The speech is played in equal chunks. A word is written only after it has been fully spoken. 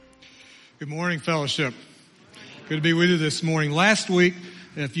Good morning, fellowship. Good to be with you this morning. Last week,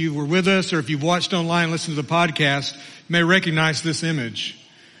 if you were with us or if you've watched online, listened to the podcast, you may recognize this image.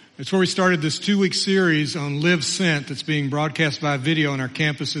 It's where we started this 2-week series on Live Sent that's being broadcast by video on our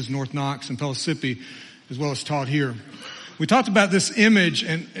campuses, North Knox and Pellissippi, as well as taught here. We talked about this image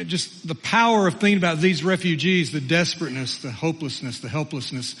and just the power of thinking about these refugees, the desperateness, the hopelessness, the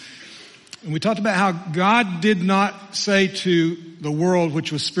helplessness. And we talked about how God did not say to the world,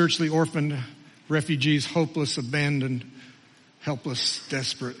 which was spiritually orphaned, refugees, hopeless, abandoned, helpless,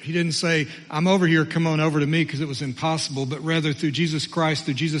 desperate. He didn't say, I'm over here, come on over to me, because it was impossible. But rather through Jesus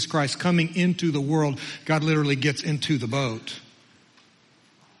Christ coming into the world, God literally gets into the boat.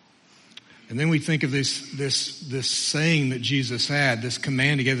 And then we think of this saying that Jesus had, this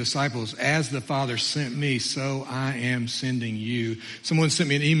command he gave the disciples, as the Father sent me, so I am sending you. Someone sent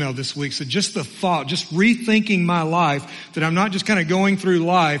me an email this week, said just the thought, just rethinking my life, that I'm not just kind of going through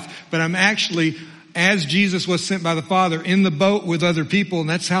life, but I'm actually, as Jesus was sent by the Father, in the boat with other people, and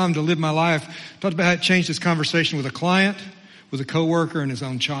that's how I'm to live my life. Talked about how it changed his conversation with a client, with a coworker, and his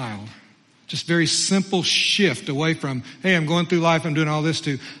own child. Just very simple shift away from, hey, I'm going through life, I'm doing all this,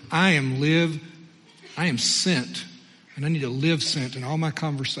 to I am sent, and I need to live sent in all my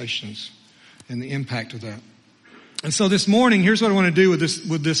conversations and the impact of that. And so this morning, here's what I want to do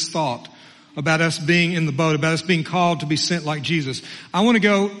with this thought about us being in the boat, about us being called to be sent like Jesus. I want to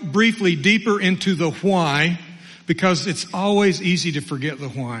go briefly deeper into the why, because it's always easy to forget the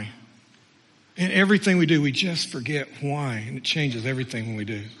why. In everything we do, we just forget why, and it changes everything when we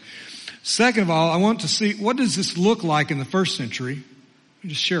do. Second of all, I want to see, what does this look like in the first century? I'll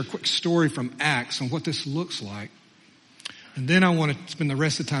just share a quick story from Acts on what this looks like. And then I want to spend the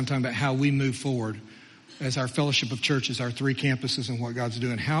rest of the time talking about how we move forward as our fellowship of churches, our 3 campuses, and what God's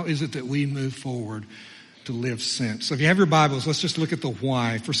doing. How is it that we move forward to live sent? So if you have your Bibles, let's just look at the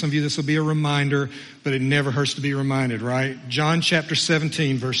why. For some of you, this will be a reminder, but it never hurts to be reminded, right? John chapter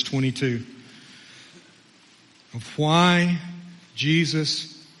 17, verse 22. Of why Jesus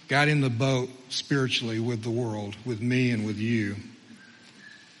got in the boat spiritually with the world, with me and with you,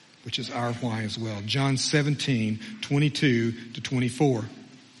 which is our why as well. John 17, 22 to 24.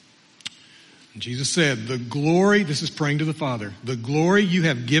 And Jesus said, the glory, this is praying to the Father, the glory you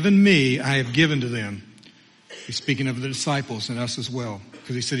have given me, I have given to them. He's speaking of the disciples and us as well.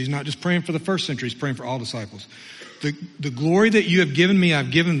 Because he said he's not just praying for the first century, he's praying for all disciples. The glory that you have given me,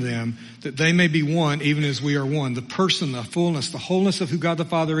 I've given them, that they may be one, even as we are one. The person, the fullness, the wholeness of who God the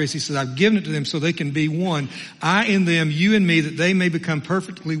Father is. He said, I've given it to them so they can be one. I in them, you in me, that they may become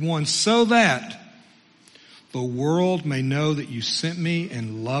perfectly one, so that the world may know that you sent me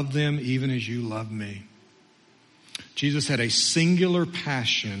and love them even as you love me. Jesus had a singular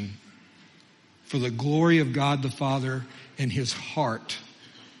passion for the glory of God the Father and his heart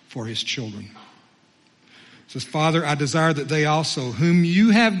for his children. He says, Father, I desire that they also, whom you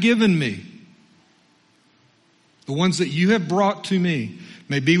have given me, the ones that you have brought to me,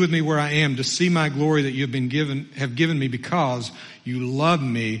 may be with me where I am, to see my glory that you have given me, because you loved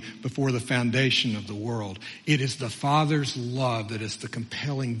me before the foundation of the world. It is the Father's love that is the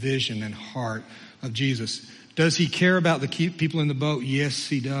compelling vision and heart of Jesus. Does he care about the people in the boat? Yes,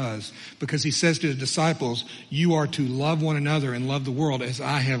 he does. Because he says to the disciples, you are to love one another and love the world as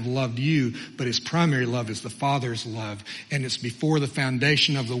I have loved you. But his primary love is the Father's love. And it's before the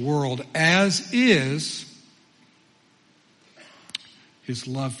foundation of the world, as is his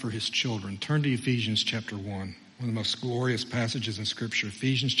love for his children. Turn to Ephesians chapter 1, one of the most glorious passages in Scripture.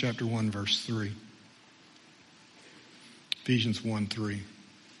 Ephesians chapter 1, verse 3. Ephesians 1, 3.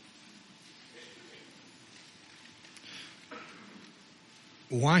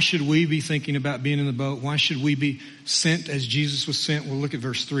 Why should we be thinking about being in the boat? Why should we be sent as Jesus was sent? We'll look at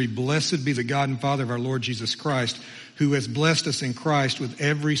verse 3. Blessed be the God and Father of our Lord Jesus Christ, who has blessed us in Christ with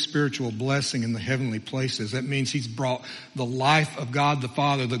every spiritual blessing in the heavenly places. That means he's brought the life of God the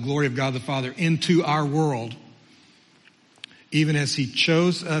Father, the glory of God the Father, into our world, even as he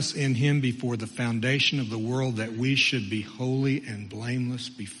chose us in him before the foundation of the world, that we should be holy and blameless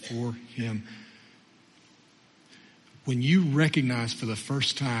before him. When you recognize for the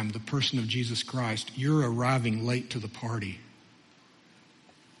first time the person of Jesus Christ, you're arriving late to the party.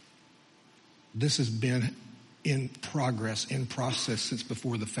 This has been in progress, in process since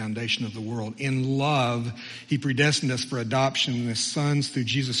before the foundation of the world. In love, he predestined us for adoption as sons through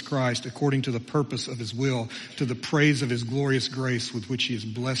Jesus Christ, according to the purpose of his will, to the praise of his glorious grace with which he has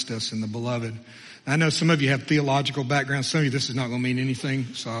blessed us in the beloved. I know some of you have theological backgrounds. Some of you, this is not going to mean anything,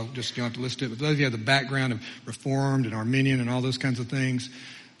 so I'll just go to list it. But those of you have the background of Reformed and Arminian and all those kinds of things,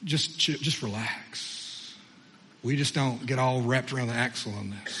 just relax. We just don't get all wrapped around the axle on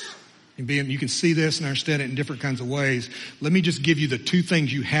this. You can see this and understand it in different kinds of ways. Let me just give you the two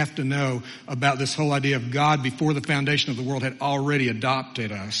things you have to know about this whole idea of God before the foundation of the world had already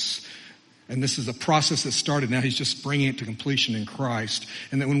adopted us. And this is a process that started. Now he's just bringing it to completion in Christ.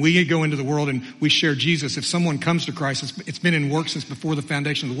 And that when we go into the world and we share Jesus, if someone comes to Christ, it's been in work since before the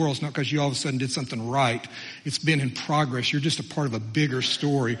foundation of the world. It's not because you all of a sudden did something right. It's been in progress. You're just a part of a bigger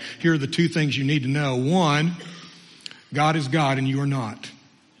story. Here are the two things you need to know. One, God is God and you are not.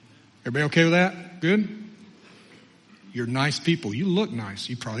 Everybody okay with that? Good? You're nice people. You look nice.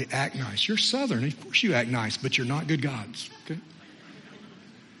 You probably act nice. You're Southern. Of course you act nice, but you're not good gods. Okay?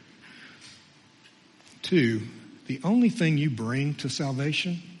 Two, the only thing you bring to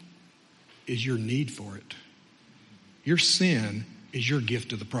salvation is your need for it. Your sin is your gift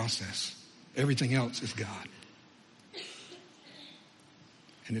to the process. Everything else is God.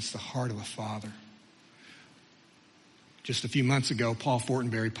 And it's the heart of a father. Just a few months ago, Paul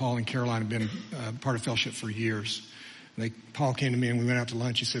Fortenberry, Paul and Caroline have been part of fellowship for years. Paul came to me and we went out to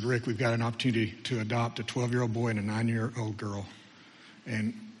lunch. He said, Rick, we've got an opportunity to adopt a 12-year-old boy and a 9-year-old girl.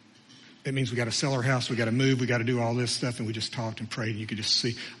 And it means we got to sell our house, we got to move, we got to do all this stuff. And we just talked and prayed. And you could just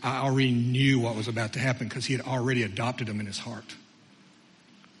see, I already knew what was about to happen because he had already adopted them in his heart.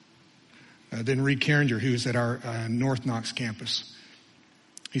 Then Reed Carringer, who was at our North Knox campus,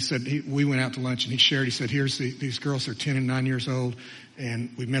 he said, we went out to lunch and he said, here's these girls, they're 10 and 9 years old,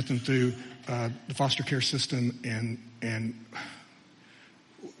 and we met them through the foster care system, and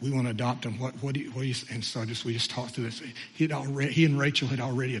we want to adopt them. What do you, and so we just talked through this. He and Rachel had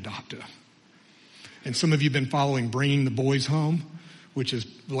already adopted them. And some of you have been following Bringing the Boys Home, which is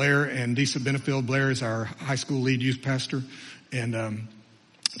Blair and Disa Benefield. Blair is our high school lead youth pastor, and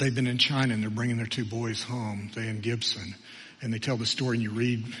they've been in China and they're bringing their 2 boys home, they and Gibson. And they tell the story and you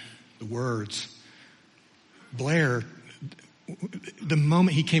read the words. Blair, the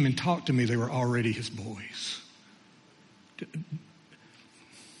moment he came and talked to me, they were already his boys.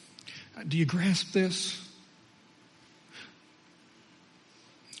 Do you grasp this?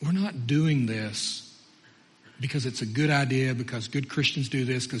 We're not doing this because it's a good idea, because good Christians do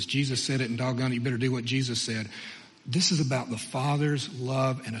this, because Jesus said it, and doggone it, you better do what Jesus said. This is about the Father's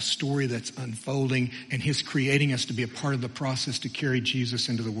love and a story that's unfolding, and His creating us to be a part of the process to carry Jesus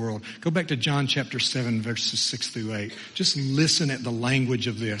into the world. Go back to John chapter 7, verses 6 through 8. Just listen at the language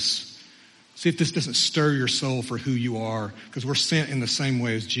of this. See if this doesn't stir your soul for who you are, because we're sent in the same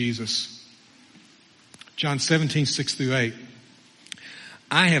way as Jesus. John 17, 6 through 8.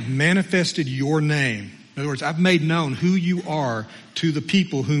 I have manifested your name. In other words, I've made known who you are to the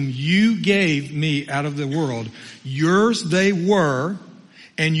people whom you gave me out of the world. Yours they were,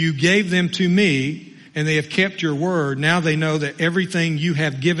 and you gave them to me, and they have kept your word. Now they know that everything you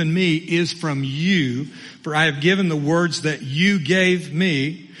have given me is from you, for I have given the words that you gave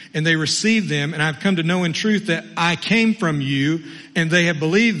me, and they received them, and I've come to know in truth that I came from you, and they have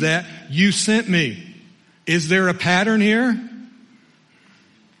believed that you sent me. Is there a pattern here?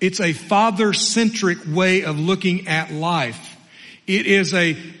 It's a father-centric way of looking at life. It is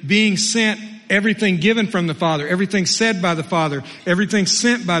a being sent, everything given from the Father, everything said by the Father, everything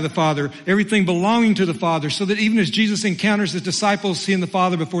sent by the Father, everything belonging to the Father, so that even as Jesus encounters his disciples, he and the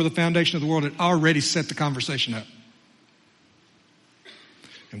Father before the foundation of the world had already set the conversation up.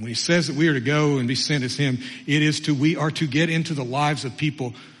 And when he says that we are to go and be sent as him, we are to get into the lives of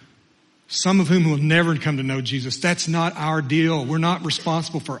people, some of whom will never come to know Jesus. That's not our deal. We're not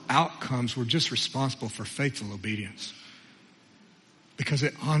responsible for outcomes. We're just responsible for faithful obedience. Because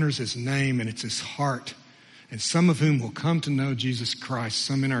it honors his name and it's his heart. And some of whom will come to know Jesus Christ.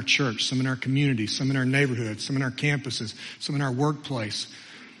 Some in our church, some in our community, some in our neighborhood, some in our campuses, some in our workplace.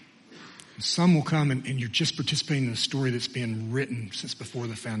 And some will come and you're just participating in a story that's been written since before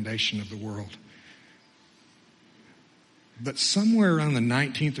the foundation of the world. But somewhere around the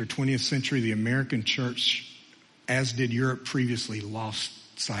 19th or 20th century, the American church, as did Europe previously,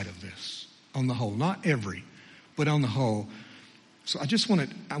 lost sight of this. On the whole, not every, but on the whole. So I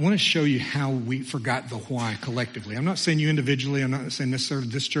want to show you how we forgot the why collectively. I'm not saying you individually. I'm not saying necessarily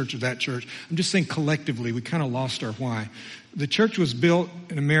this church or that church. I'm just saying collectively, we kind of lost our why. The church was built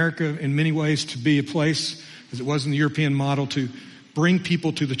in America in many ways to be a place, as it was in the European model, to bring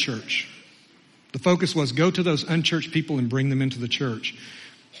people to the church. The focus was go to those unchurched people and bring them into the church.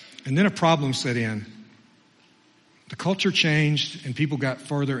 And then a problem set in. The culture changed and people got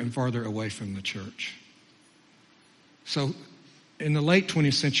farther and farther away from the church. So in the late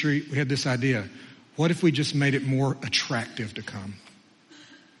 20th century, we had this idea. What if we just made it more attractive to come?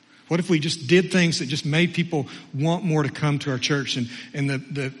 What if we just did things that just made people want more to come to our church? And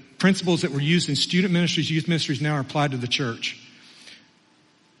the principles that were used in student ministries, youth ministries now are applied to the church.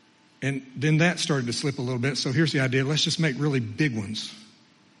 And then that started to slip a little bit. So here's the idea. Let's just make really big ones.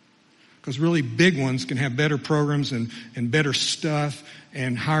 Because really big ones can have better programs and better stuff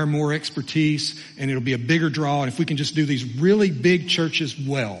and hire more expertise, and it'll be a bigger draw. And if we can just do these really big churches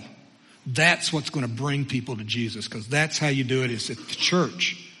well, that's what's going to bring people to Jesus, because that's how you do it. It's at the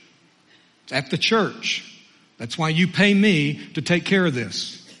church. It's at the church. That's why you pay me to take care of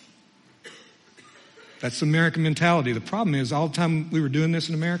this. That's the American mentality. The problem is, all the time we were doing this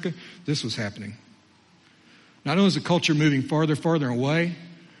in America, this was happening. Not only is the culture moving farther away,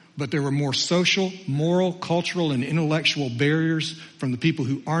 but there were more social, moral, cultural, and intellectual barriers from the people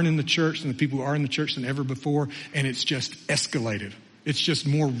who aren't in the church and the people who are in the church than ever before, and it's just escalated. It's just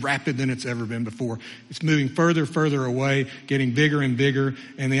more rapid than it's ever been before. It's moving further away, getting bigger and bigger,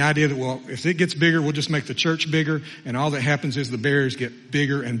 and the idea that, well, if it gets bigger, we'll just make the church bigger, and all that happens is the barriers get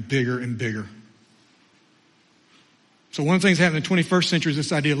bigger and bigger and bigger. So one of the things happening in the 21st century is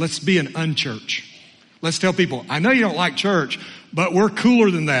this idea, let's be an unchurch. Let's tell people, I know you don't like church, but we're cooler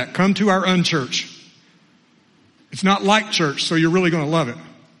than that. Come to our unchurch. It's not like church, so you're really going to love it.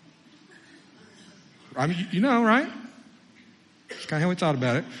 I mean, you know, right? That's kind of how we thought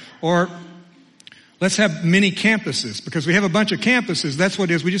about it. Or let's have many campuses, because we have a bunch of campuses. That's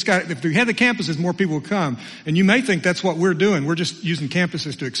what it is. We just got, if we had the campuses, more people would come. And you may think that's what we're doing. We're just using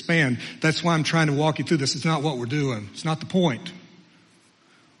campuses to expand. That's why I'm trying to walk you through this. It's not what we're doing. It's not the point.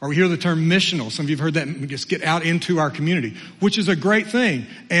 Or we hear the term missional. Some of you have heard that. We just get out into our community, which is a great thing.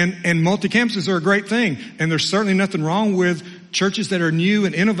 And multi-campuses are a great thing. And there's certainly nothing wrong with churches that are new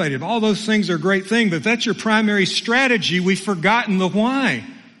and innovative. All those things are a great thing. But if that's your primary strategy, we've forgotten the why.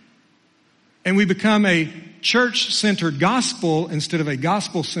 And we become a church-centered gospel instead of a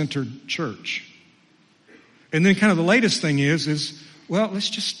gospel-centered church. And then kind of the latest thing is, well,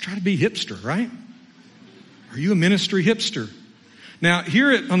 let's just try to be hipster, right? Are you a ministry hipster? Now,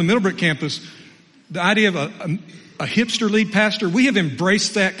 here on the Middlebrook campus, the idea of a hipster lead pastor, we have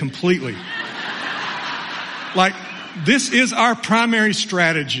embraced that completely. Like, this is our primary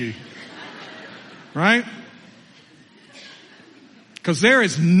strategy, right? Because there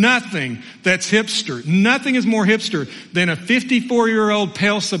is nothing that's hipster. Nothing is more hipster than a 54-year-old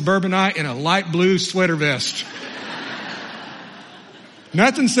pale suburbanite in a light blue sweater vest.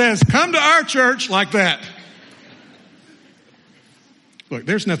 Nothing says, come to our church like that. Look,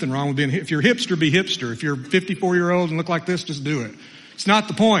 there's nothing wrong with being, if you're hipster, be hipster. If you're 54-year-old and look like this, just do it. It's not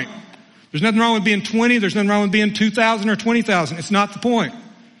the point. There's nothing wrong with being 20. There's nothing wrong with being 2,000 or 20,000. It's not the point.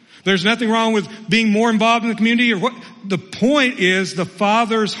 There's nothing wrong with being more involved in the community or what. The point is the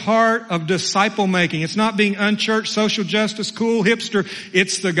Father's heart of disciple making. It's not being unchurched, social justice, cool, hipster.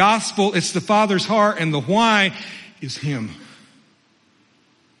 It's the gospel. It's the Father's heart, and the why is Him.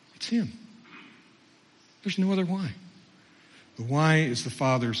 It's Him. There's no other why. The why is the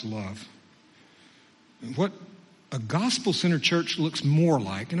Father's love. And what a gospel-centered church looks more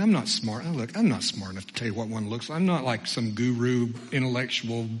like, and I'm not smart. Look, I'm not smart enough to tell you what one looks like. I'm not like some guru,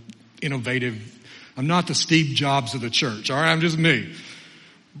 intellectual, innovative. I'm not the Steve Jobs of the church. All right, I'm just me.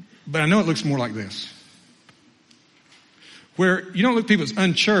 But I know it looks more like this. Where you don't look at people as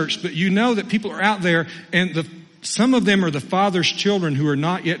unchurched, but you know that people are out there, and some of them are the Father's children who are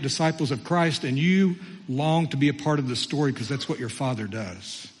not yet disciples of Christ, and you long to be a part of the story because that's what your Father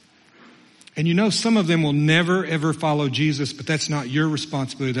does. And you know some of them will never, ever follow Jesus, but that's not your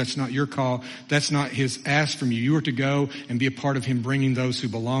responsibility. That's not your call. That's not His ask from you. You are to go and be a part of Him bringing those who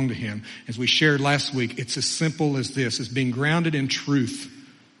belong to Him. As we shared last week, it's as simple as this. It's being grounded in truth.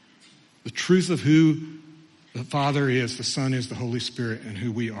 The truth of who the Father is, the Son is, the Holy Spirit, and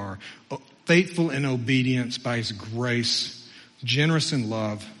who we are. Faithful in obedience by His grace, generous in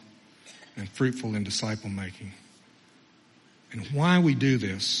love, and fruitful in disciple making. And why we do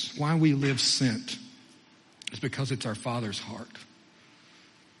this, why we live sent, is because it's our Father's heart.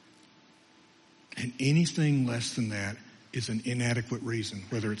 And anything less than that is an inadequate reason,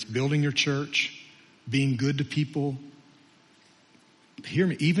 whether it's building your church, being good to people, hear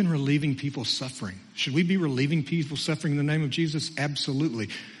me, even relieving people's suffering. Should we be relieving people's suffering in the name of Jesus? Absolutely.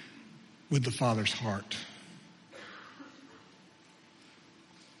 With the Father's heart.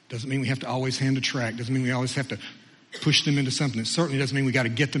 Doesn't mean we have to always hand a tract. Doesn't mean we always have to push them into something. It certainly doesn't mean we got to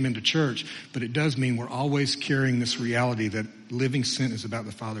get them into church, but it does mean we're always carrying this reality that living sent is about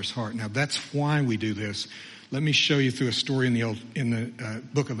the Father's heart. Now that's why we do this. Let me show you through a story in the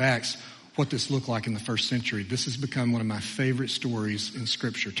book of Acts what this looked like in the first century. This has become one of my favorite stories in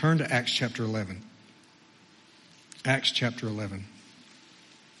Scripture. Turn to Acts chapter 11. Acts chapter 11.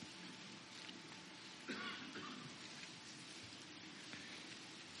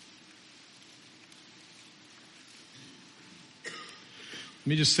 Let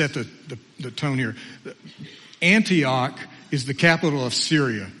me just set the tone here. Antioch is the capital of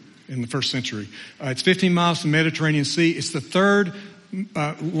Syria in the first century. It's 15 miles from the Mediterranean Sea. It's the third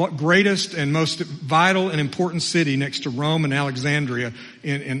greatest and most vital and important city next to Rome and Alexandria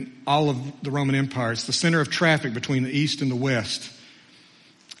in all of the Roman Empire. It's the center of traffic between the east and the west.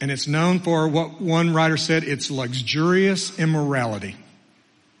 And it's known for what one writer said, its luxurious immorality.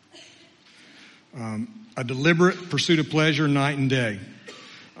 A deliberate pursuit of pleasure night and day.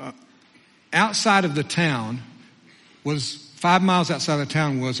 Outside of the town 5 miles outside of the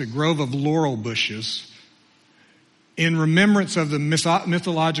town was a grove of laurel bushes in remembrance of the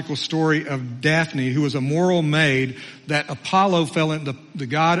mythological story of Daphne, who was a moral maid that Apollo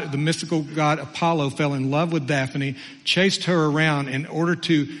the mystical god Apollo fell in love with Daphne, chased her around in order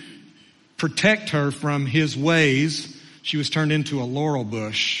to protect her from his ways. She was turned into a laurel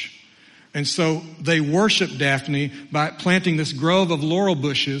bush. And so they worshiped Daphne by planting this grove of laurel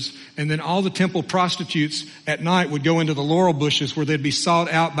bushes, and then all the temple prostitutes at night would go into the laurel bushes where they'd be sought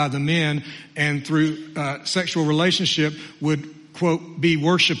out by the men, and through sexual relationship would, quote, be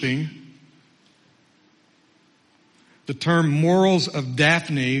worshiping. The term morals of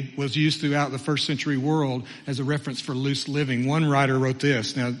Daphne was used throughout the first century world as a reference for loose living. One writer wrote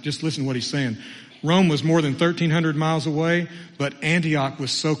this. Now, just listen to what he's saying. Rome was more than 1,300 miles away, but Antioch was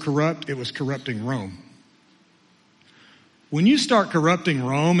so corrupt, it was corrupting Rome. When you start corrupting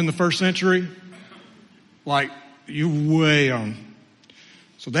Rome in the first century, like, you're way on.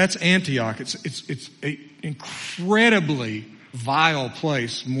 So that's Antioch. It's an incredibly vile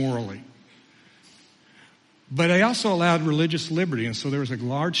place morally. But they also allowed religious liberty, and so there was a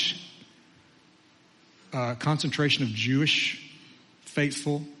large concentration of Jewish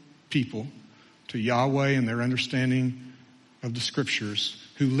faithful people to Yahweh and their understanding of the scriptures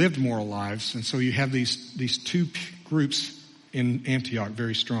who lived moral lives. And so you have these two groups in Antioch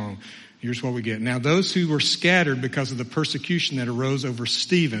very strong. Here's what we get. Now those who were scattered because of the persecution that arose over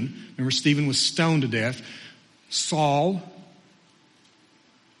Stephen, remember Stephen was stoned to death. Saul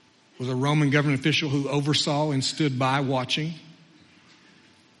was a Roman government official who oversaw and stood by watching.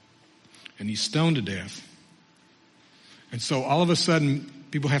 And he's stoned to death. And so all of a sudden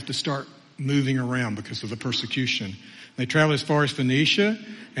people have to start moving around because of the persecution. They traveled as far as Phoenicia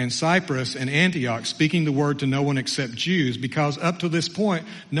and Cyprus and Antioch, speaking the word to no one except Jews, because up to this point,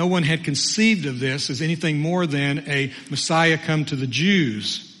 no one had conceived of this as anything more than a Messiah come to the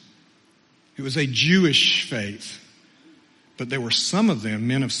Jews. It was a Jewish faith. But there were some of them,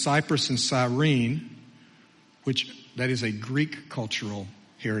 men of Cyprus and Cyrene, that is a Greek cultural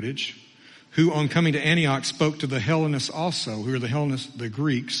heritage, who on coming to Antioch spoke to the Hellenists also, who are the Hellenists, the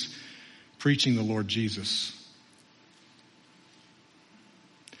Greeks, preaching the Lord Jesus.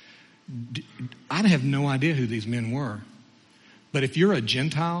 I have no idea who these men were. But if you're a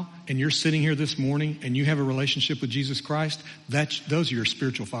Gentile and you're sitting here this morning and you have a relationship with Jesus Christ, those are your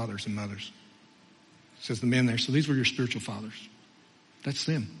spiritual fathers and mothers. It says the men there. So these were your spiritual fathers. That's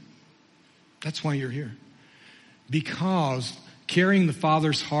them. That's why you're here. Because carrying the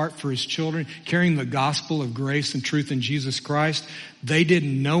Father's heart for His children, carrying the gospel of grace and truth in Jesus Christ, they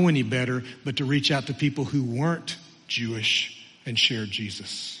didn't know any better but to reach out to people who weren't Jewish and share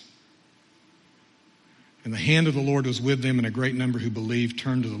Jesus. And the hand of the Lord was with them, and a great number who believed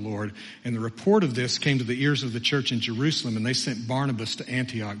turned to the Lord. And the report of this came to the ears of the church in Jerusalem, and they sent Barnabas to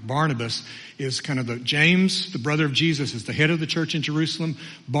Antioch. Barnabas is kind of James, the brother of Jesus, is the head of the church in Jerusalem.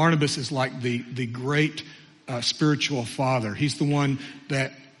 Barnabas is like the great spiritual father. He's the one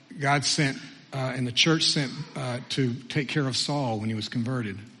that God sent and the church sent to take care of Saul when he was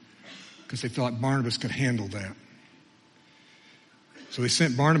converted, because they felt like Barnabas could handle that. So they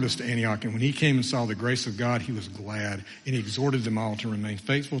sent Barnabas to Antioch, and when he came and saw the grace of God, he was glad, and he exhorted them all to remain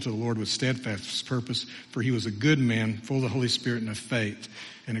faithful to the Lord with steadfast purpose, for he was a good man, full of the Holy Spirit and of faith,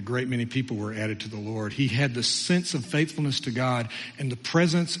 and a great many people were added to the Lord. He had the sense of faithfulness to God and the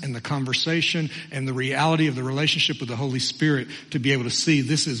presence and the conversation and the reality of the relationship with the Holy Spirit to be able to see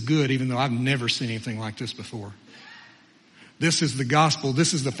this is good, even though I've never seen anything like this before. This is the gospel.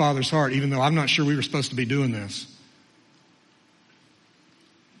 This is the Father's heart, even though I'm not sure we were supposed to be doing this.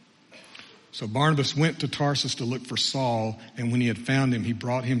 So Barnabas went to Tarsus to look for Saul, and when he had found him, he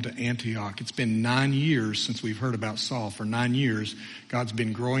brought him to Antioch. It's been 9 years since we've heard about Saul. For 9 years, God's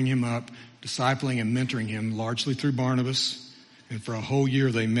been growing him up, discipling and mentoring him, largely through Barnabas. And for a whole year,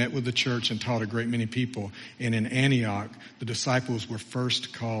 they met with the church and taught a great many people. And in Antioch, the disciples were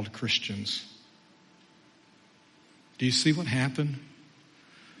first called Christians. Do you see what happened?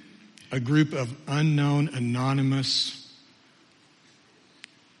 A group of unknown, anonymous,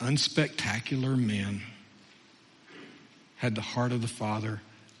 unspectacular men had the heart of the Father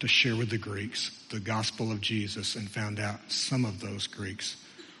to share with the Greeks the gospel of Jesus, and found out some of those Greeks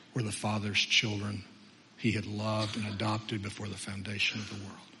were the Father's children he had loved and adopted before the foundation of the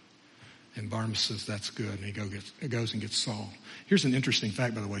world. And Barnabas says, that's good. And he goes and gets Saul. Here's an interesting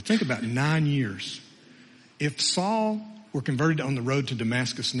fact, by the way. Think about 9 years. If Saul were converted on the road to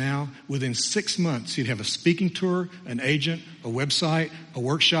Damascus now, within 6 months, he'd have a speaking tour, an agent, a website, a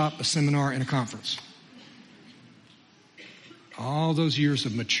workshop, a seminar, and a conference. All those years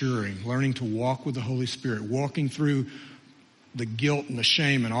of maturing, learning to walk with the Holy Spirit, walking through the guilt and the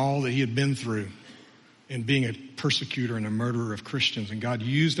shame and all that he had been through, and being a persecutor and a murderer of Christians. And God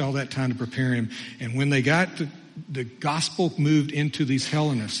used all that time to prepare him. And when they got the gospel moved into these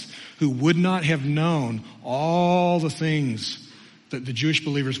Hellenists who would not have known all the things that the Jewish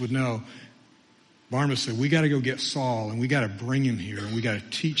believers would know, Barnabas said, we got to go get Saul and we got to bring him here and we got to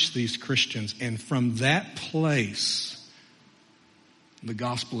teach these Christians. And from that place, the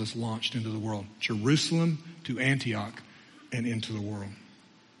gospel is launched into the world. Jerusalem to Antioch and into the world.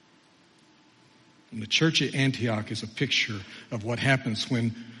 And the church at Antioch is a picture of what happens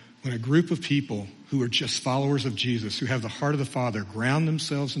when a group of people who are just followers of Jesus, who have the heart of the Father, ground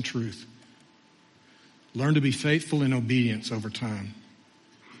themselves in truth, learn to be faithful in obedience over time,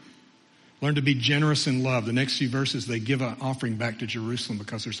 learn to be generous in love. The next few verses, they give an offering back to Jerusalem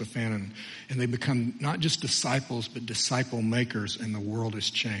because there's a famine. And they become not just disciples, but disciple makers, and the world is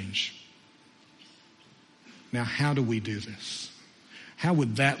changed. Now, how do we do this? How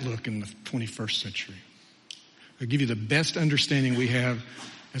would that look in the 21st century? I'll give you the best understanding we have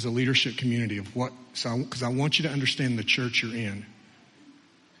as a leadership community of what, because I want you to understand the church you're in.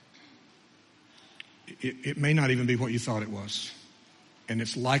 It may not even be what you thought it was. And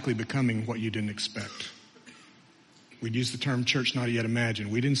it's likely becoming what you didn't expect. We'd use the term church not yet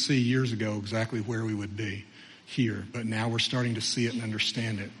imagined. We didn't see years ago exactly where we would be here, but now we're starting to see it and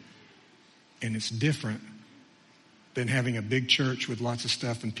understand it. And it's different than having a big church with lots of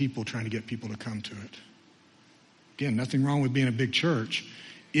stuff and people trying to get people to come to it. Again, nothing wrong with being a big church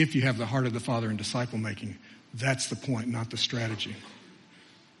if you have the heart of the Father in disciple making. That's the point, not the strategy.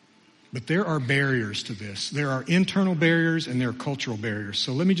 But there are barriers to this. There are internal barriers and there are cultural barriers.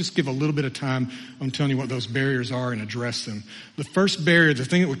 So let me just give a little bit of time on telling you what those barriers are and address them. The first barrier, the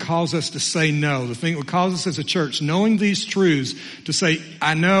thing that would cause us to say no, the thing that would cause us as a church, knowing these truths, to say,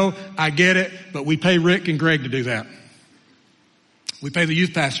 I know, I get it, but we pay Rick and Greg to do that. We pay the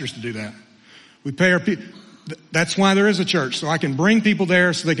youth pastors to do that. We pay our people. That's why there is a church, so I can bring people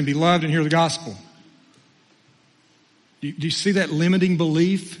there so they can be loved and hear the gospel. Do you see that limiting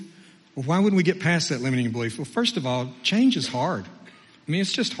belief? Well, why wouldn't we get past that limiting belief? Well, first of all, change is hard. I mean,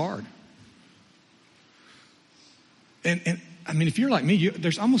 it's just hard. And I mean, if you're like me,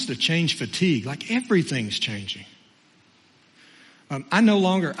 there's almost a change fatigue. Like everything's changing. I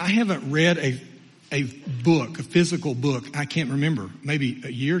haven't read a book, a physical book, I can't remember, maybe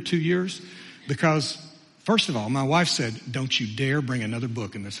a year, 2 years, because first of all, my wife said, don't you dare bring another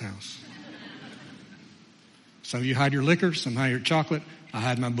book in this house. Some of you hide your liquor, some hide your chocolate. I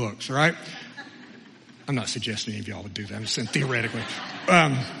hide my books, all right? I'm not suggesting any of y'all would do that. I'm just saying theoretically.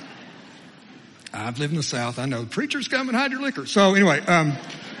 I've lived in the South. I know preachers come and hide your liquor. So anyway,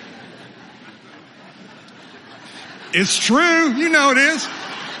 it's true. You know it is.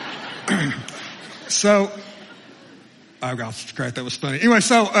 So, oh God, that was funny. Anyway,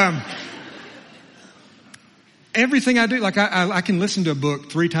 so, everything I do, like I can listen to a book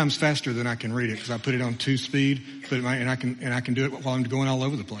 3 times faster than I can read it because I put it on 2 speed, and I can do it while I'm going all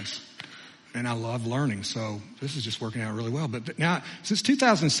over the place. And I love learning, so this is just working out really well. But now, since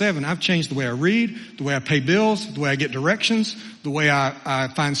 2007, I've changed the way I read, the way I pay bills, the way I get directions, the way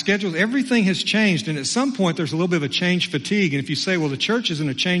I find schedules. Everything has changed, and at some point, there's a little bit of a change fatigue. And if you say, well, the church isn't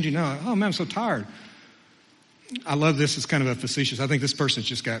a changing, oh man, I'm so tired. I love this. It's kind of a facetious. I think this person's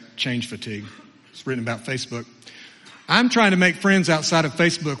just got change fatigue. It's written about Facebook. I'm trying to make friends outside of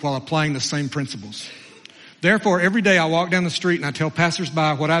Facebook while applying the same principles. Therefore, every day I walk down the street and I tell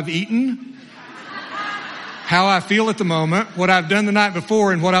passersby what I've eaten, how I feel at the moment, what I've done the night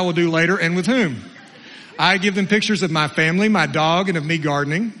before, and what I will do later, and with whom. I give them pictures of my family, my dog, and of me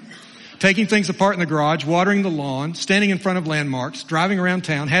gardening, taking things apart in the garage, watering the lawn, standing in front of landmarks, driving around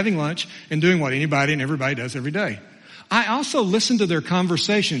town, having lunch, and doing what anybody and everybody does every day. I also listen to their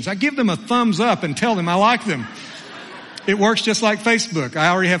conversations. I give them a thumbs up and tell them I like them. It works just like Facebook. I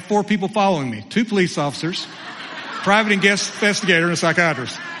already have 4 people following me. 2 police officers, private and guest investigator, and a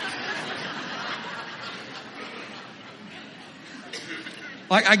psychiatrist.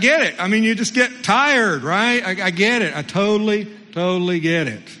 Like, I get it. I mean, you just get tired, right? I get it. I totally get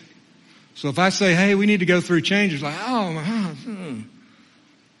it. So if I say, hey, we need to go through changes, like, oh,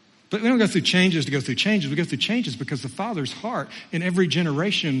 But we don't go through changes to go through changes. We go through changes because the Father's heart in every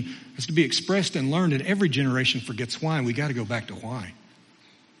generation has to be expressed and learned, and every generation forgets why, and we got to go back to why.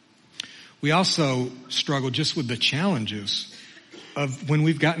 We also struggle just with the challenges of when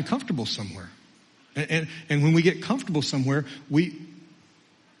we've gotten comfortable somewhere. And when we get comfortable somewhere, we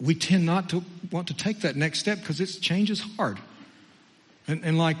tend not to want to take that next step because change is hard.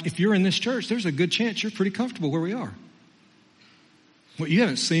 And like, if you're in this church, there's a good chance you're pretty comfortable where we are. What you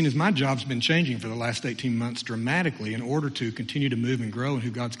haven't seen is my job's been changing for the last 18 months dramatically in order to continue to move and grow in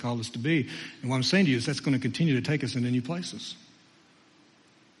who God's called us to be. And what I'm saying to you is that's going to continue to take us into new places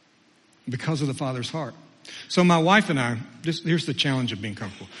because of the Father's heart. So my wife and I, here's the challenge of being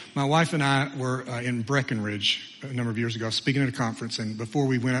comfortable. My wife and I were in Breckenridge a number of years ago speaking at a conference, and before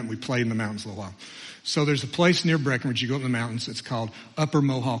we went up, we played in the mountains a little while. So there's a place near Breckenridge, you go up in the mountains, it's called Upper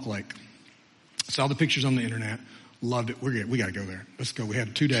Mohawk Lake. Saw the pictures on the internet. Loved it. We got to go there. Let's go. We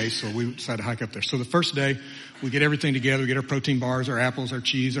had 2 days, so we decided to hike up there. So the first day, we get everything together. We get our protein bars, our apples, our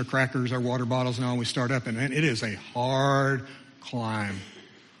cheese, our crackers, our water bottles, and all. And we start up, and man, it is a hard climb.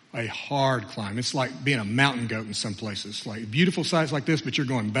 A hard climb. It's like being a mountain goat in some places. Like beautiful sights like this, but you're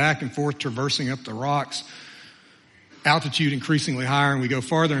going back and forth, traversing up the rocks. Altitude increasingly higher, and we go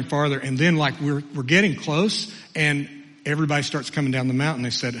farther and farther. And then, like we're getting close, and everybody starts coming down the mountain. They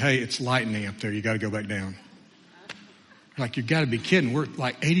said, "Hey, it's lightning up there. You got to go back down." Like, you got to be kidding. We're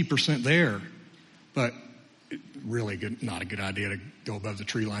like 80% there. But really not a good idea to go above the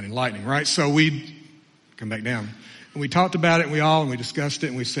tree line in lightning, right? So we come back down. And we talked about it, and we discussed it,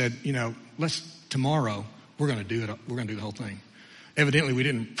 and we said, tomorrow, we're going to do it. We're going to do the whole thing. Evidently, we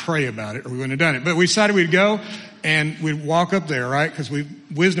didn't pray about it, or we wouldn't have done it. But we decided we'd go, and we'd walk up there, right? Because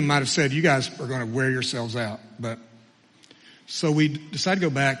wisdom might have said, you guys are going to wear yourselves out. So we decided to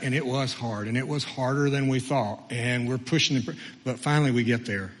go back, and it was hard, and it was harder than we thought. And we're pushing, but finally we get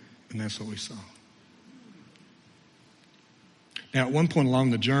there, and that's what we saw. Now, at one point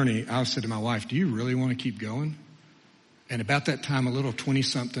along the journey, I said to my wife, do you really want to keep going? And about that time, a little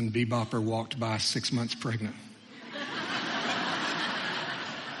 20-something bebopper walked by 6 months pregnant.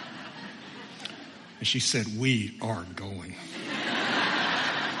 And she said, we are going.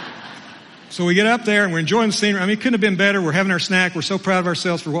 So we get up there and we're enjoying the scenery. I mean, it couldn't have been better. We're having our snack. We're so proud of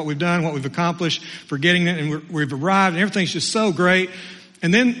ourselves for what we've done, what we've accomplished, for getting it. And we've arrived and everything's just so great.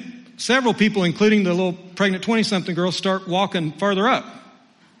 And then several people, including the little pregnant 20-something girl, start walking further up.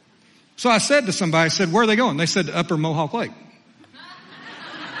 So I said to somebody, I said, where are they going? They said to Upper Mohawk Lake.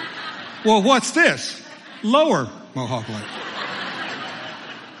 Well, what's this? Lower Mohawk Lake.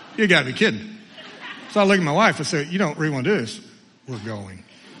 You got to be kidding. So I looked at my wife. I said, you don't really want to do this. We're going.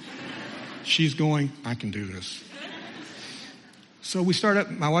 She's going, I can do this. So we start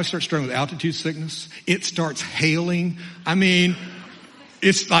up, my wife starts struggling with altitude sickness. It starts hailing. I mean,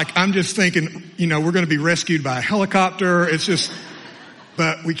 it's like, I'm just thinking, we're going to be rescued by a helicopter. It's just,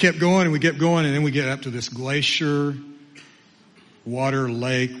 but we kept going and we kept going. And then we get up to this glacier water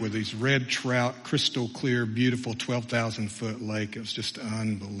lake with these red trout, crystal clear, beautiful 12,000 foot lake. It was just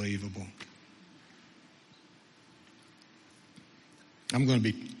unbelievable. I'm going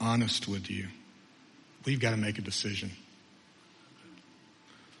to be honest with you. We've got to make a decision.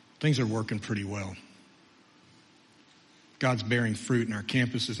 Things are working pretty well. God's bearing fruit in our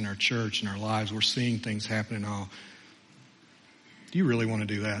campuses, in our church, in our lives. We're seeing things happen and all. Do you really want to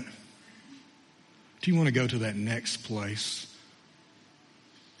do that? Do you want to go to that next place?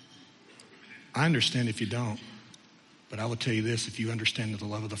 I understand if you don't, but I will tell you this, if you understand the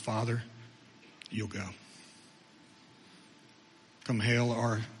love of the Father, you'll go. Come hail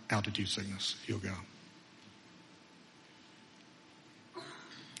or altitude sickness, you'll go.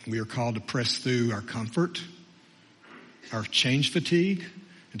 We are called to press through our comfort, our change fatigue,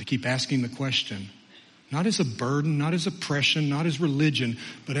 and to keep asking the question, not as a burden, not as oppression, not as religion,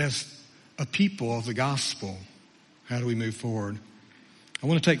 but as a people of the gospel. How do we move forward? I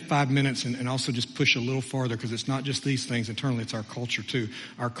want to take 5 minutes and also just push a little farther, because it's not just these things internally, it's our culture too.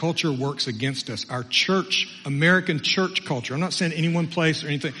 Our culture works against us. Our church, American church culture, I'm not saying any one place or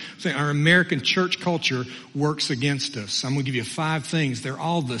anything, I'm saying our American church culture works against us. I'm going to give you 5 things. They're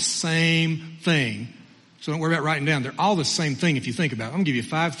all the same thing. So don't worry about writing down. They're all the same thing if you think about it. I'm going to give you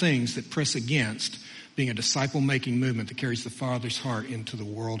 5 things that press against being a disciple-making movement that carries the Father's heart into the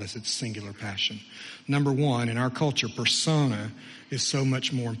world as its singular passion. Number 1, in our culture, persona is so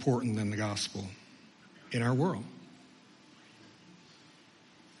much more important than the gospel in our world.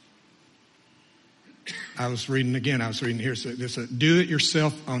 I was reading here, there's a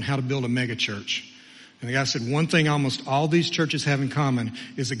do-it-yourself on how to build a mega church. And the guy said, one thing almost all these churches have in common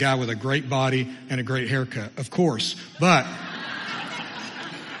is a guy with a great body and a great haircut. Of course, but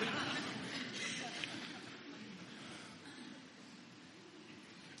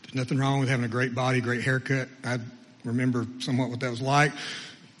there's nothing wrong with having a great body, great haircut. I remember somewhat what that was like.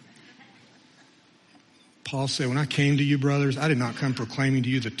 Paul said, when I came to you, brothers, I did not come proclaiming to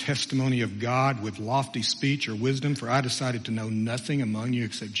you the testimony of God with lofty speech or wisdom, for I decided to know nothing among you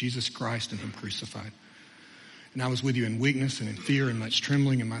except Jesus Christ and him crucified. And I was with you in weakness and in fear and much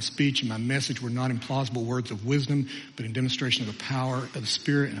trembling, and my speech and my message were not in plausible words of wisdom, but in demonstration of the power of the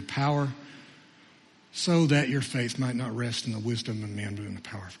Spirit and of power, so that your faith might not rest in the wisdom of men, but in the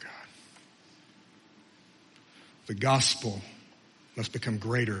power of God. The gospel must become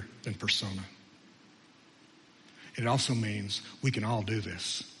greater than persona. It also means we can all do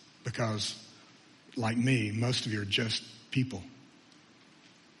this because, like me, most of you are just people.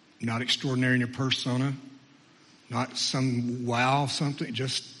 Not extraordinary in your persona, not some wow something,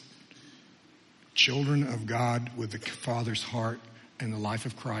 just children of God with the Father's heart and the life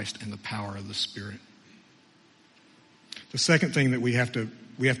of Christ and the power of the Spirit. The second thing that we have to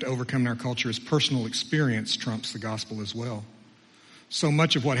overcome in our culture is personal experience trumps the gospel as well. So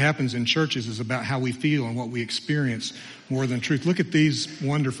much of what happens in churches is about how we feel and what we experience more than truth. Look at these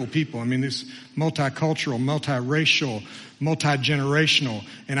wonderful people. I mean, this multicultural, multiracial, multi-generational.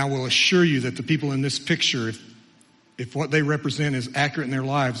 And I will assure you that the people in this picture, if what they represent is accurate in their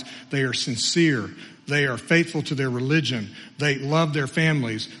lives, they are sincere. They are faithful to their religion. They love their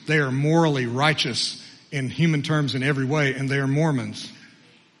families. They are morally righteous in human terms in every way, and they are Mormons.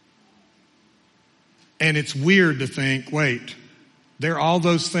 And it's weird to think, wait, they're all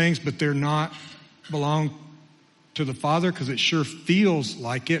those things, but they're not belong to the Father, because it sure feels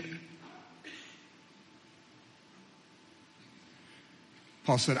like it.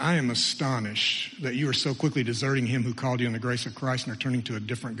 Paul said, I am astonished that you are so quickly deserting him who called you in the grace of Christ and are turning to a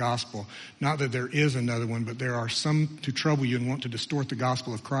different gospel. Not that there is another one, but there are some to trouble you and want to distort the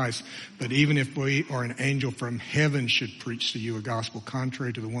gospel of Christ. But even if we or an angel from heaven should preach to you a gospel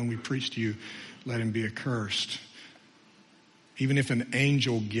contrary to the one we preach to you, let him be accursed. Even if an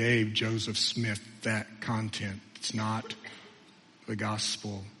angel gave Joseph Smith that content, it's not the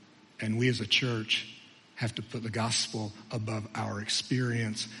gospel. And we as a church have to put the gospel above our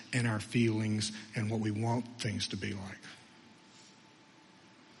experience and our feelings and what we want things to be like.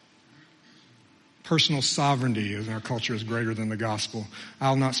 Personal sovereignty in our culture is greater than the gospel.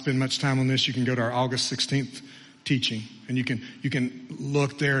 I'll not spend much time on this. You can go to our August 16th teaching, and you can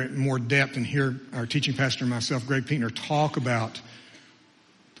look there in more depth and hear our teaching pastor and myself, Greg Pinkner, talk about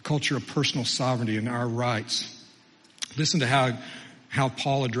the culture of personal sovereignty and our rights. Listen to how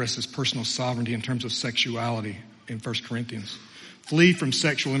Paul addresses personal sovereignty in terms of sexuality in 1 Corinthians. Flee from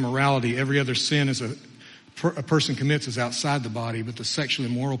sexual immorality. Every other sin is a person commits is outside the body, but the sexually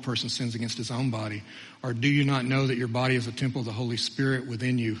immoral person sins against his own body. Or do you not know that your body is a temple of the Holy Spirit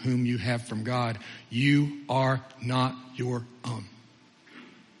within you, whom you have from God? You are not your own,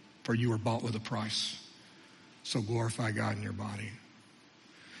 for you were bought with a price. So glorify God in your body.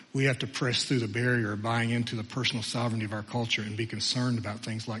 We have to press through the barrier of buying into the personal sovereignty of our culture and be concerned about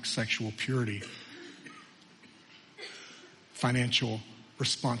things like sexual purity, financial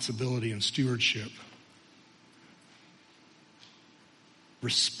responsibility and stewardship,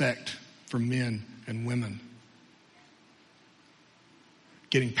 respect for men and women,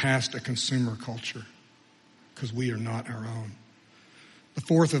 getting past a consumer culture, because we are not our own. The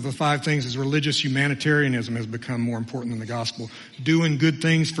fourth of the 5 things is religious humanitarianism has become more important than the gospel. Doing good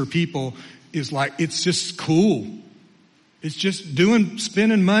things for people is like, it's just cool. It's just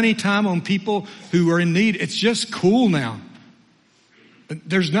spending money, time on people who are in need. It's just cool now.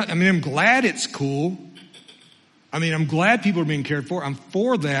 I'm glad it's cool. I'm glad people are being cared for. I'm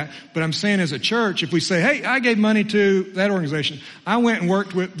for that. But I'm saying as a church, if we say, hey, I gave money to that organization. I went and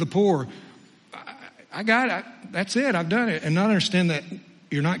worked with the poor. I got it. That's it. I've done it. And not understand that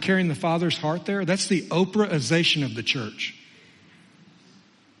you're not carrying the Father's heart there. That's the Oprahization of the church.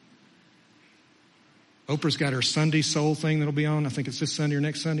 Oprah's got her Sunday soul thing that'll be on. I think it's this Sunday or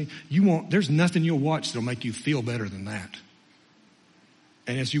next Sunday. There's nothing you'll watch that'll make you feel better than that.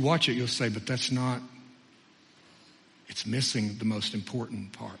 And as you watch it, you'll say, but that's not, it's missing the most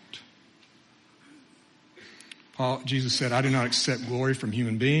important part. Jesus said, I do not accept glory from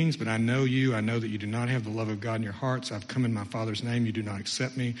human beings, but I know you. I know that you do not have the love of God in your hearts. I've come in my Father's name. You do not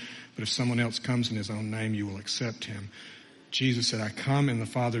accept me. But if someone else comes in his own name, you will accept him. Jesus said, I come in the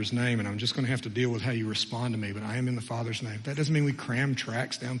Father's name, and I'm just going to have to deal with how you respond to me, but I am in the Father's name. That doesn't mean we cram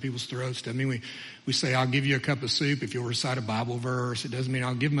tracts down people's throats. Doesn't mean we say, I'll give you a cup of soup if you'll recite a Bible verse. It doesn't mean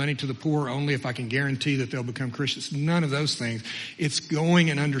I'll give money to the poor only if I can guarantee that they'll become Christians. None of those things. It's going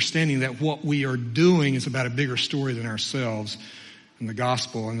and understanding that what we are doing is about a bigger story than ourselves and the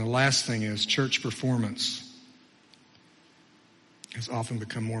gospel. And the last thing is church performance has often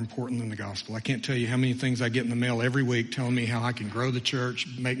become more important than the gospel. I can't tell you how many things I get in the mail every week telling me how I can grow the church,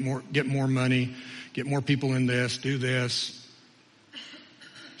 get more money, get more people in this, do this,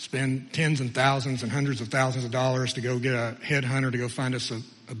 spend tens and thousands and hundreds of thousands of dollars to go get a headhunter to go find us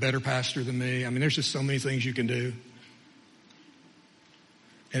a better pastor than me. I mean, there's just so many things you can do.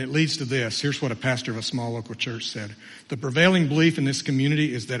 And it leads to this. Here's what a pastor of a small local church said. The prevailing belief in this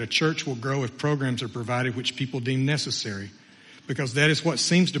community is that a church will grow if programs are provided which people deem necessary, because that is what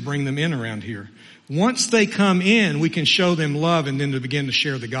seems to bring them in around here. Once they come in, we can show them love and then to begin to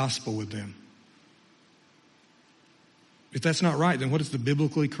share the gospel with them. If that's not right, then what is the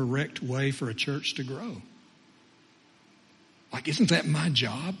biblically correct way for a church to grow? Like, isn't that my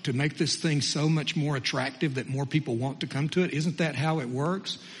job to make this thing so much more attractive that more people want to come to it? Isn't that how it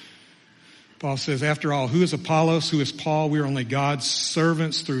works? Paul says, after all, who is Apollos? Who is Paul? We are only God's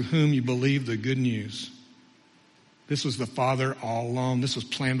servants through whom you believe the good news. This was the Father all along. This was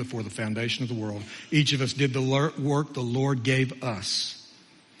planned before the foundation of the world. Each of us did the work the Lord gave us.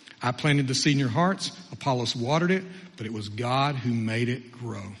 I planted the seed in your hearts. Apollos watered it, but it was God who made it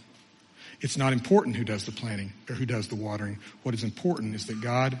grow. It's not important who does the planting or who does the watering. What is important is that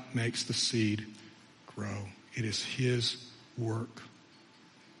God makes the seed grow. It is His work.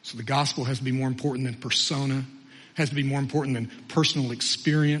 So the gospel has to be more important than persona, has to be more important than personal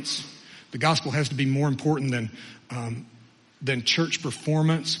experience. The gospel has to be more important than church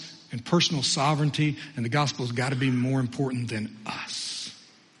performance and personal sovereignty, and the gospel has got to be more important than us.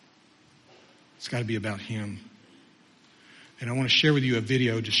 It's got to be about Him. And I want to share with you a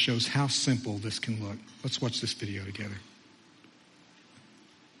video that just shows how simple this can look. Let's watch this video together.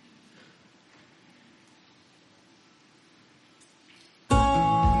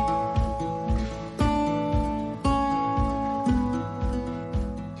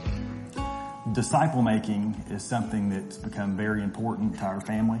 Disciple making is something that's become very important to our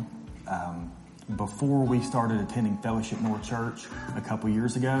family. Before we started attending Fellowship North Church a couple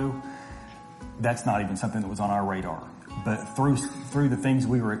years ago, that's not even something that was on our radar. But through the things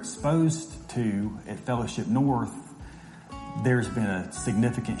we were exposed to at Fellowship North, there's been a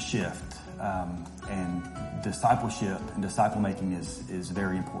significant shift, and discipleship and disciple making is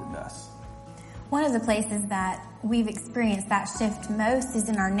very important to us. One of the places that we've experienced that shift most is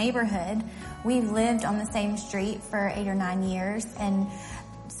in our neighborhood. We've lived on the same street for 8 or 9 years and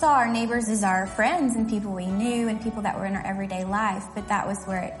saw our neighbors as our friends and people we knew and people that were in our everyday life, but that was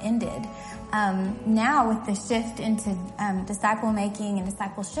where it ended. Now with the shift into disciple making and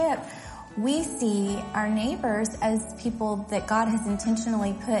discipleship, we see our neighbors as people that God has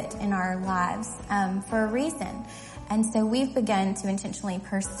intentionally put in our lives for a reason. And so we've begun to intentionally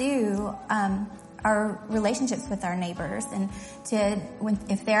pursue our relationships with our neighbors, and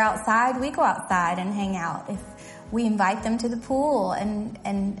if they're outside, we go outside and hang out. If we invite them to the pool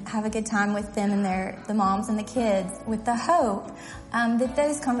and have a good time with them and the moms and the kids, with the hope that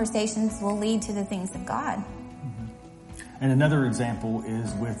those conversations will lead to the things of God. Mm-hmm. And another example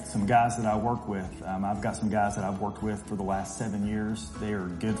is with some guys that I work with. I've got some guys that I've worked with for the last 7 years. They are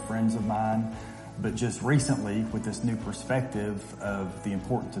good friends of mine. But just recently, with this new perspective of the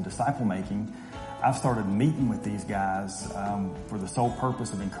importance of disciple making, I've started meeting with these guys for the sole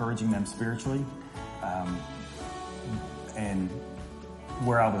purpose of encouraging them spiritually. And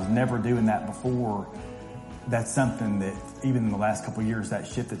where I was never doing that before, that's something that even in the last couple of years, that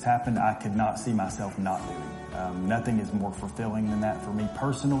shift that's happened, I could not see myself not doing. Nothing is more fulfilling than that for me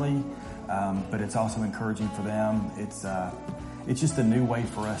personally, but it's also encouraging for them. It's just a new way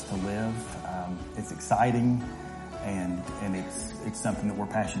for us to live. It's exciting, and it's something that we're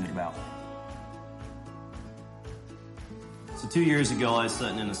passionate about. So 2 years ago, I was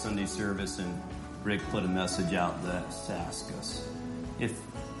sitting in a Sunday service, and Rick put a message out that asked us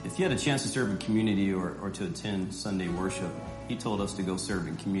if you had a chance to serve in community or to attend Sunday worship. He told us to go serve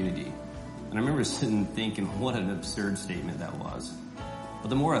in community. And I remember sitting thinking, what an absurd statement that was. But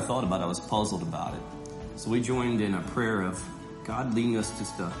the more I thought about it, I was puzzled about it. So we joined in a prayer of God leading us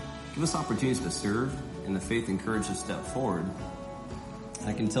just to give us opportunities to serve, and the faith encouraged us to step forward. And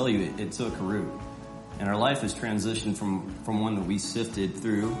I can tell you, it took a root. And our life has transitioned from one that we sifted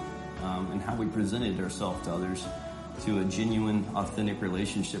through and how we presented ourselves to others to a genuine, authentic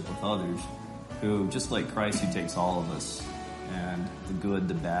relationship with others who, just like Christ, who takes all of us and the good,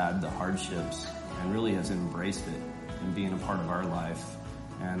 the bad, the hardships, and really has embraced it and being a part of our life,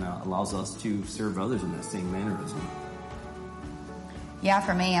 and allows us to serve others in that same mannerism. Yeah,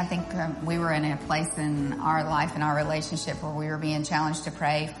 for me, I think we were in a place in our life and our relationship where we were being challenged to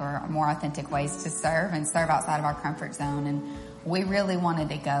pray for more authentic ways to serve and serve outside of our comfort zone. And we really wanted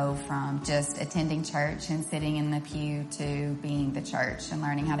to go from just attending church and sitting in the pew to being the church and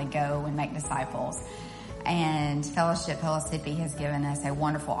learning how to go and make disciples. And Fellowship Pellissippi has given us a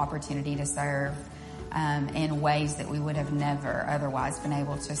wonderful opportunity to serve in ways that we would have never otherwise been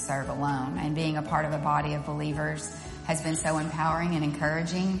able to serve alone. And being a part of a body of believers has been so empowering and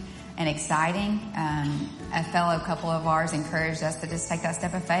encouraging and exciting. A fellow couple of ours encouraged us to just take that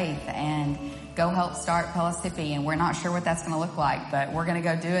step of faith and go help start Pellissippi. And we're not sure what that's going to look like, but we're going to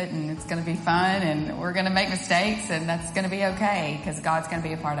go do it, and it's going to be fun, and we're going to make mistakes, and that's going to be okay because God's going to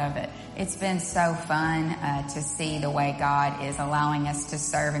be a part of it. It's been so fun to see the way God is allowing us to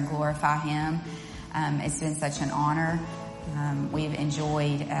serve and glorify Him. It's been such an honor. We've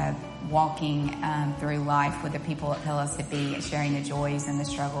enjoyed walking through life with the people at Pellissippi, sharing the joys and the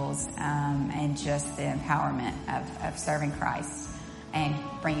struggles, and just the empowerment of serving Christ and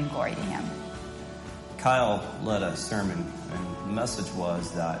bringing glory to Him. Kyle led a sermon, and the message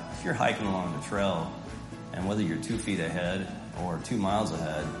was that if you're hiking along the trail, and whether you're 2 feet ahead or 2 miles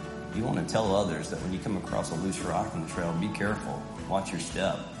ahead, you want to tell others that when you come across a loose rock on the trail, be careful, watch your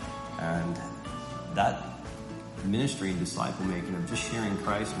step. And that ministry and disciple making of just sharing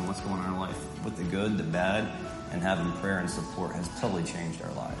Christ and what's going on in our life with the good, the bad, and having prayer and support has totally changed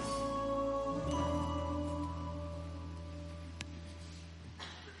our lives.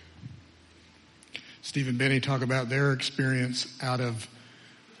 Steve and Benny talk about their experience out of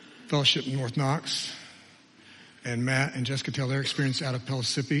Fellowship in North Knox, and Matt and Jessica tell their experience out of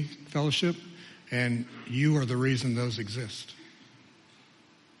Pellissippi Fellowship, and you are the reason those exist.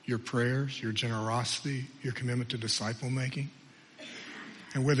 Your prayers, your generosity, your commitment to disciple making.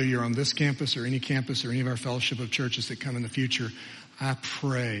 And whether you're on this campus or any of our fellowship of churches that come in the future, I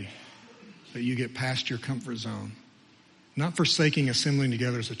pray that you get past your comfort zone. Not forsaking assembling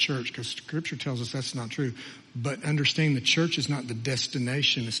together as a church, because Scripture tells us that's not true, but understanding the church is not the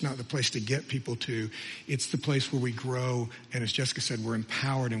destination. It's not the place to get people to. It's the place where we grow, and as Jessica said, we're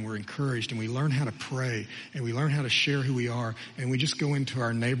empowered and we're encouraged, and we learn how to pray, and we learn how to share who we are, and we just go into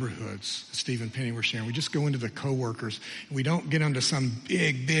our neighborhoods. Steve and Penny were sharing. We just go into the coworkers, and we don't get onto some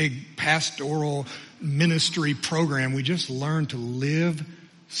big pastoral ministry program. We just learn to live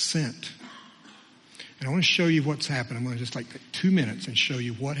sent. And I want to show you what's happened. I'm going to just take 2 minutes and show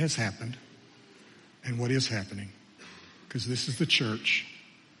you what has happened and what is happening. Because this is the church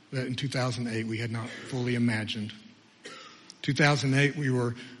that in 2008 we had not fully imagined. 2008 we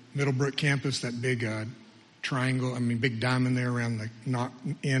were Middlebrook campus, that big big diamond there around the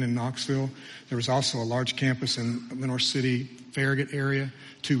inn in Knoxville. There was also a large campus in Lenore City, Farragut area,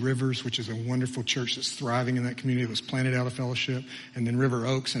 Two Rivers, which is a wonderful church that's thriving in that community. It was planted out of Fellowship. And then River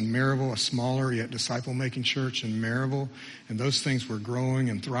Oaks and Maryville, a smaller yet disciple-making church in Maryville. And those things were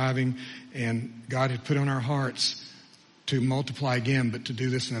growing and thriving. And God had put on our hearts to multiply again, but to do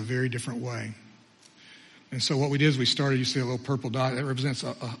this in a very different way. And so what we did is we started, you see a little purple dot, that represents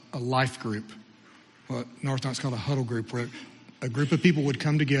a life group. What North Knox called a huddle group, where a group of people would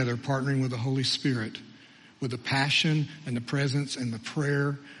come together partnering with the Holy Spirit, with the passion and the presence and the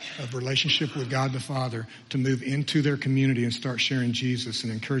prayer of relationship with God the Father to move into their community and start sharing Jesus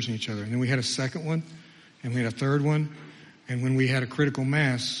and encouraging each other. And then we had a second one, and we had a third one, and when we had a critical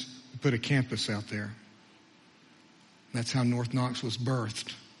mass, we put a campus out there. That's how North Knox was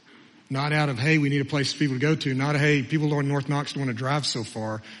birthed. Not out of, hey, we need a place for people to go to. Not, hey, people in North Knox don't want to drive so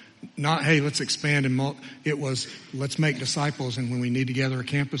far. Not, hey, let's expand and it was, let's make disciples, and when we need to gather a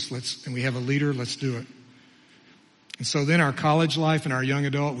campus, and we have a leader, let's do it. And so then our college life and our young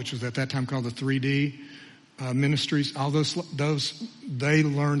adult, which was at that time called the 3D ministries, all those they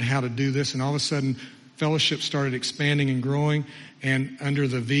learned how to do this, and all of a sudden Fellowship started expanding and growing. And under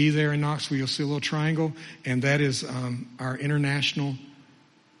the V there in Knoxville, you'll see a little triangle, and that is our international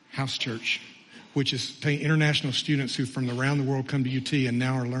house church, which is international students who from around the world come to UT and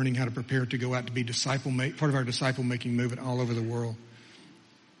now are learning how to prepare to go out to be part of our disciple-making movement all over the world.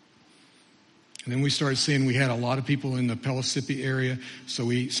 And then we started seeing we had a lot of people in the Pellissippi area, so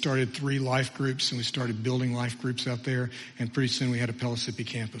we started 3 life groups, and we started building life groups out there, and pretty soon we had a Pellissippi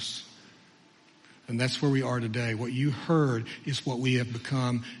campus. And that's where we are today. What you heard is what we have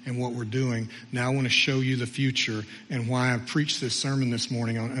become and what we're doing. Now I want to show you the future and why I preached this sermon this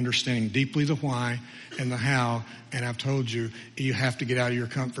morning on understanding deeply the why and the how. And I've told you, you have to get out of your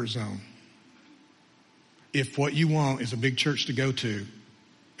comfort zone. If what you want is a big church to go to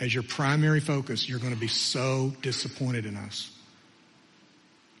as your primary focus, you're going to be so disappointed in us.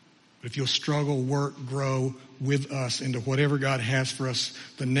 But if you'll struggle, work, grow with us into whatever God has for us,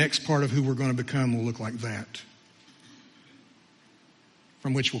 the next part of who we're going to become will look like that.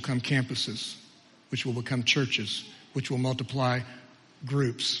 From which will come campuses, which will become churches, which will multiply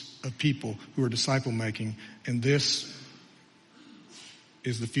groups of people who are disciple making. And this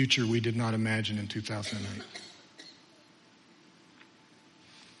is the future we did not imagine in 2008.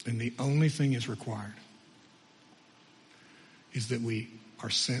 And the only thing is required is that we are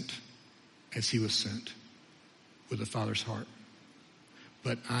sent as he was sent, with the Father's heart.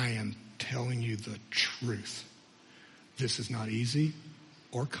 But I am telling you the truth. This is not easy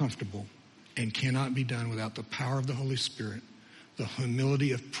or comfortable and cannot be done without the power of the Holy Spirit, the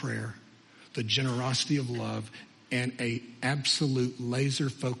humility of prayer, the generosity of love, and a absolute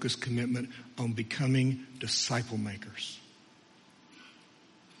laser-focused commitment on becoming disciple makers.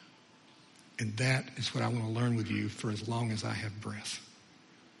 And that is what I want to learn with you for as long as I have breath.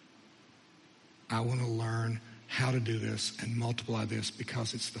 I want to learn how to do this and multiply this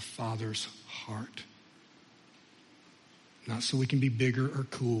because it's the Father's heart. Not so we can be bigger or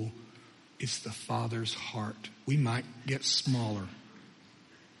cool. It's the Father's heart. We might get smaller,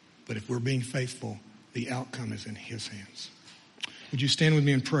 but if we're being faithful, the outcome is in his hands. Would you stand with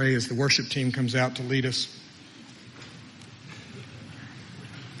me and pray as the worship team comes out to lead us?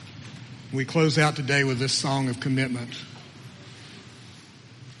 We close out today with this song of commitment.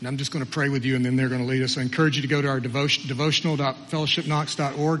 And I'm just going to pray with you, and then they're going to lead us. I encourage you to go to our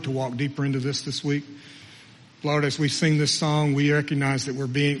devotional.fellowshipknox.org to walk deeper into this week. Lord, as we sing this song, we recognize that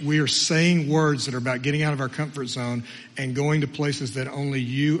we are saying words that are about getting out of our comfort zone and going to places that only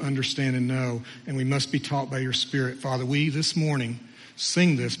you understand and know, and we must be taught by your Spirit. Father, we this morning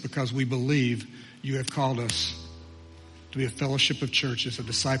sing this because we believe you have called us to be a fellowship of churches, a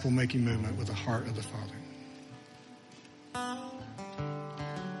disciple-making movement with the heart of the Father.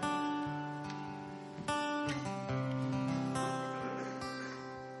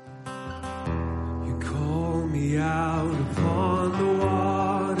 You call me out upon the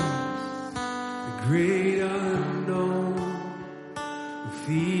waters, the great unknown, where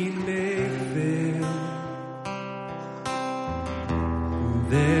feet may fail.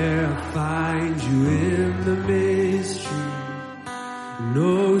 And there I find you in the mystery.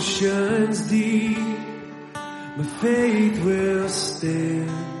 Oceans deep, my faith will stand,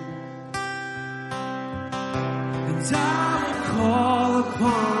 and I will call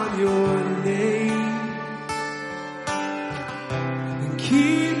upon your name, and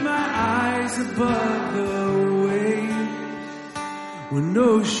keep my eyes above the waves. When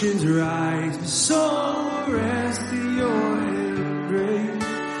oceans rise, my soul will rest in your embrace,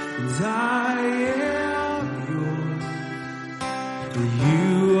 and I am yours.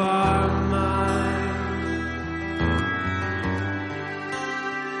 You are mine.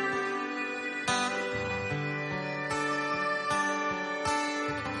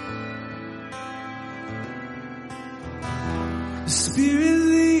 Spirit,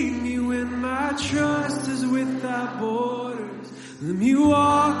 lead me when my trust is without borders. Let me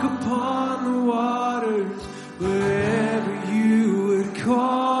walk upon the waters wherever you would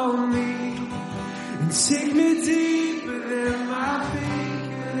call me, and take me deeper than my feet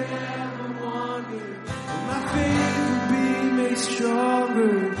could ever wander. And my faith will be made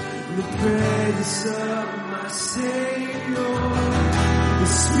stronger in the presence of my Savior. The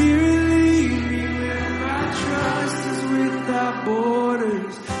Spirit lead me where my trust is without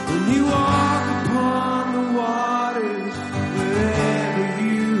borders. When you walk upon the waters, wherever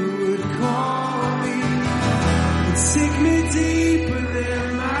you would call me, and take me deeper than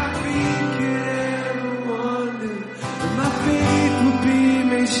my feet could ever wander. And my faith will be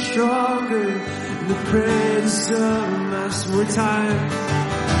made stronger in the presence of my one time.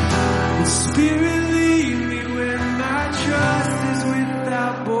 The Spirit lead me when my trust is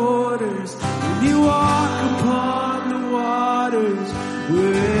without borders. When you walk upon the waters,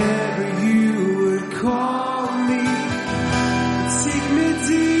 wherever you would call me, take me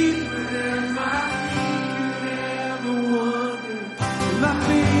deeper than my feet could ever wander. And my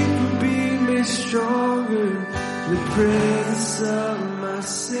faith will be made stronger in the presence of my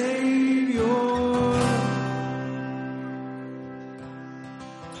Savior.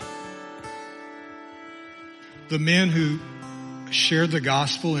 The men who shared the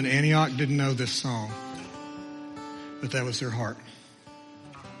gospel in Antioch didn't know this song, but that was their heart.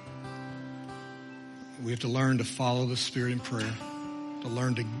 We have to learn to follow the Spirit in prayer, to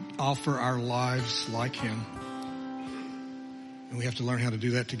learn to offer our lives like him. And we have to learn how to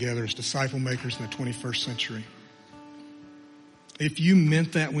do that together as disciple makers in the 21st century. If you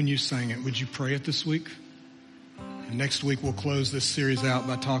meant that when you sang it, would you pray it this week? And next week we'll close this series out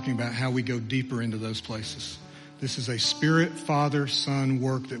by talking about how we go deeper into those places. This is a Spirit, Father, Son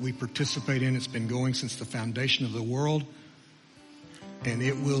work that we participate in. It's been going since the foundation of the world. And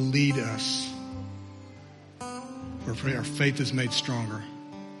it will lead us where our faith is made stronger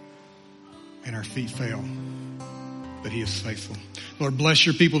and our feet fail. But He is faithful. Lord, bless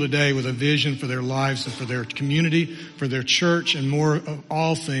your people today with a vision for their lives and for their community, for their church, and more of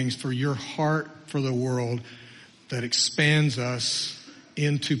all things, for your heart for the world that expands us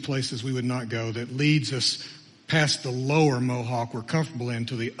into places we would not go, that leads us past the lower Mohawk we're comfortable in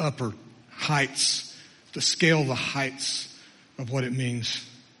to the upper heights, to scale the heights of what it means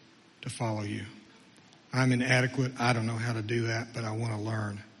to follow you. I'm inadequate. I don't know how to do that, but I want to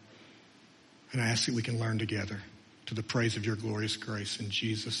learn. And I ask that we can learn together to the praise of your glorious grace. In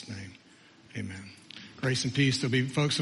Jesus' name, amen. Grace and peace. There'll be folks